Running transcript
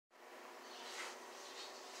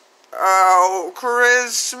Oh,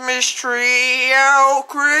 Christmas tree, oh,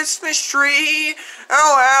 Christmas tree,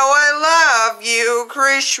 oh, how I love you,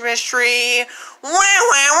 Christmas tree. Wah, wah,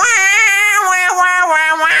 wah, wah, wah,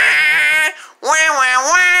 wah, wah. Wah, wah,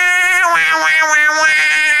 wah, wah, wah, wah,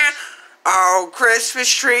 wah. Oh, Christmas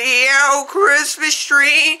tree, oh, Christmas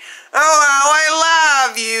tree, oh, how I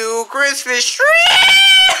love you, Christmas tree.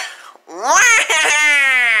 Wah.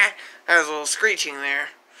 That was a little screeching there.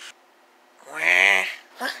 Wah.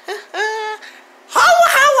 Ho,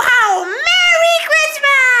 ho, ho! Merry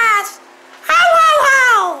Christmas! Ho, ho,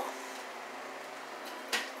 ho!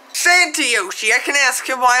 Santa Yoshi, I can ask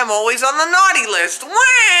him why I'm always on the naughty list.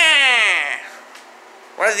 Wah!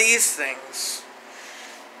 What are these things?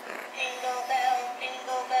 Jingle bell,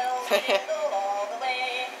 jingle all the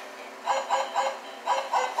way.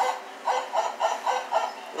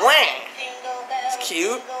 Wah! Jingle bell, It's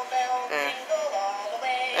cute. jingle bell, jingle all the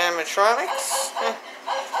way. Animatronics?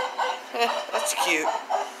 That's cute.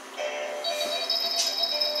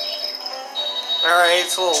 Alright,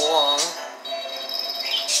 it's a little long.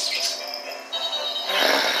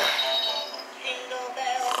 Jingle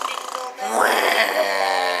bell, jingle bell, Wah!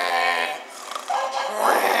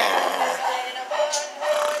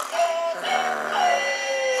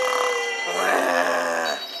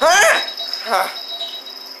 Wah!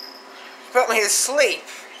 Put me to sleep.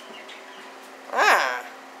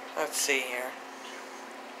 Let's see here.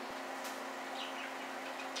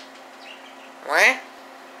 Wah?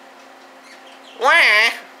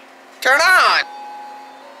 Wah? Turn on!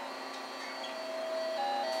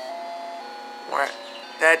 What?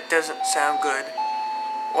 That doesn't sound good.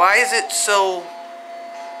 Why is it so...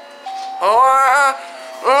 Wah!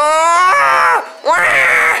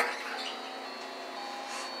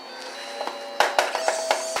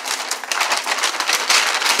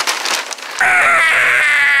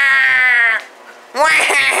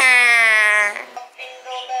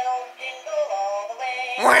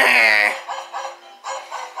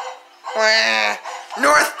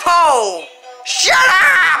 North Pole! Shut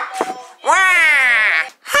up! Wah!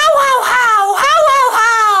 Ho, ho, ho! Ho, ho,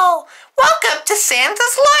 ho! Welcome to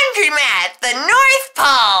Santa's Laundromat, the North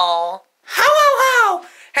Pole! Ho, ho, ho!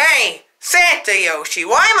 Hey, Santa Yoshi,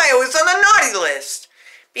 why am I always on the naughty list?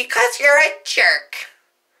 Because you're a jerk.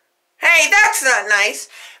 Hey, that's not nice.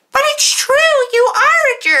 But it's true, you are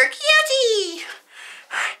a jerk. Yucky!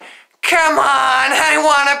 Come on, I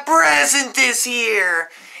want a present this year.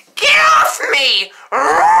 Get off me!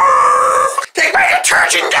 Take my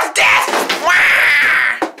detergent of death!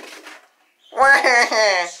 Wah!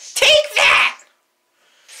 Wah! Take that!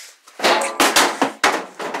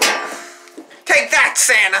 Take that,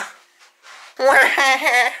 Santa!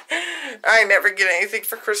 I never get anything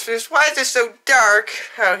for Christmas. Why is it so dark?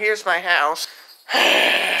 Oh, here's my house.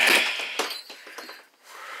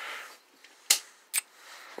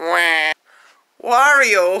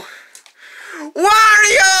 Wario!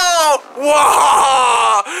 Wario!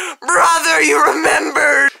 Whoa! Brother, you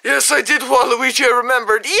remembered! Yes, I did, Waluigi, I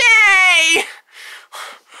remembered. Yay!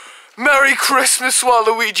 Merry Christmas,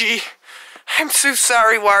 Waluigi. I'm so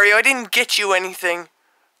sorry, Wario, I didn't get you anything.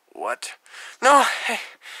 What? No, I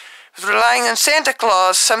was relying on Santa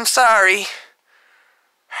Claus, I'm sorry.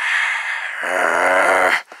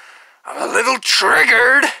 I'm a little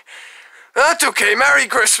triggered. That's okay, Merry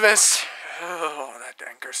Christmas. Oh, that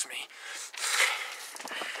angers me.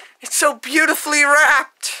 It's so beautifully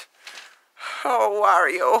wrapped. Oh,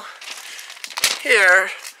 Wario. Here.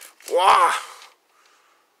 Wow.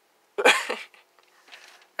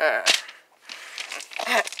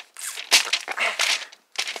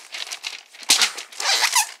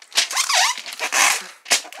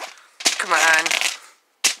 Come on.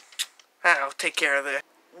 I'll take care of this.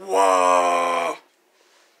 Whoa.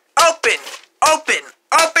 Open! Open!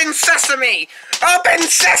 Open sesame! Open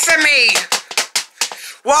sesame!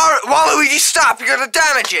 Waluigi, stop! You're gonna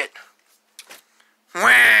damage it!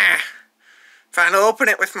 Wah! Trying to open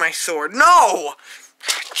it with my sword. No!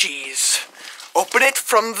 Jeez. Open it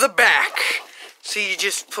from the back. See, you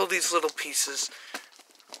just pull these little pieces.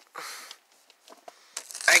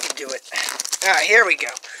 I can do it. Ah, here we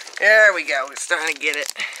go. There we go. We're starting to get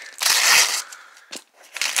it.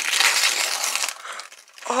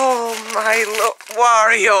 Oh, my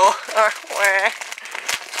Wario.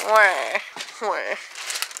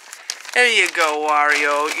 There you go,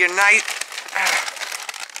 Wario. You're nice.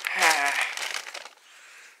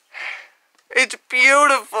 It's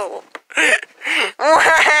beautiful.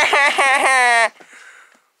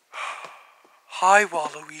 Hi,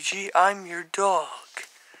 Waluigi. I'm your dog.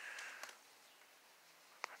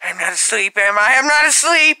 I'm not asleep, am I? I'm not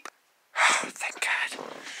asleep. Oh, thank God.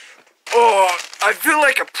 Oh. I feel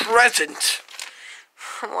like a present.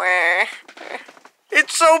 Wah.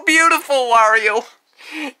 It's so beautiful, Wario.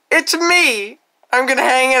 It's me. I'm gonna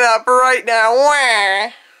hang it up right now.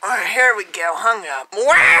 Wah. Oh, here we go, hung up.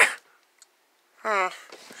 Wah.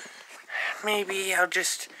 Maybe I'll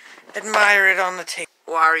just admire it on the table.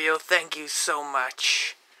 Wario, thank you so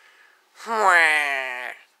much.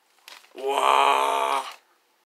 Wah. Wah.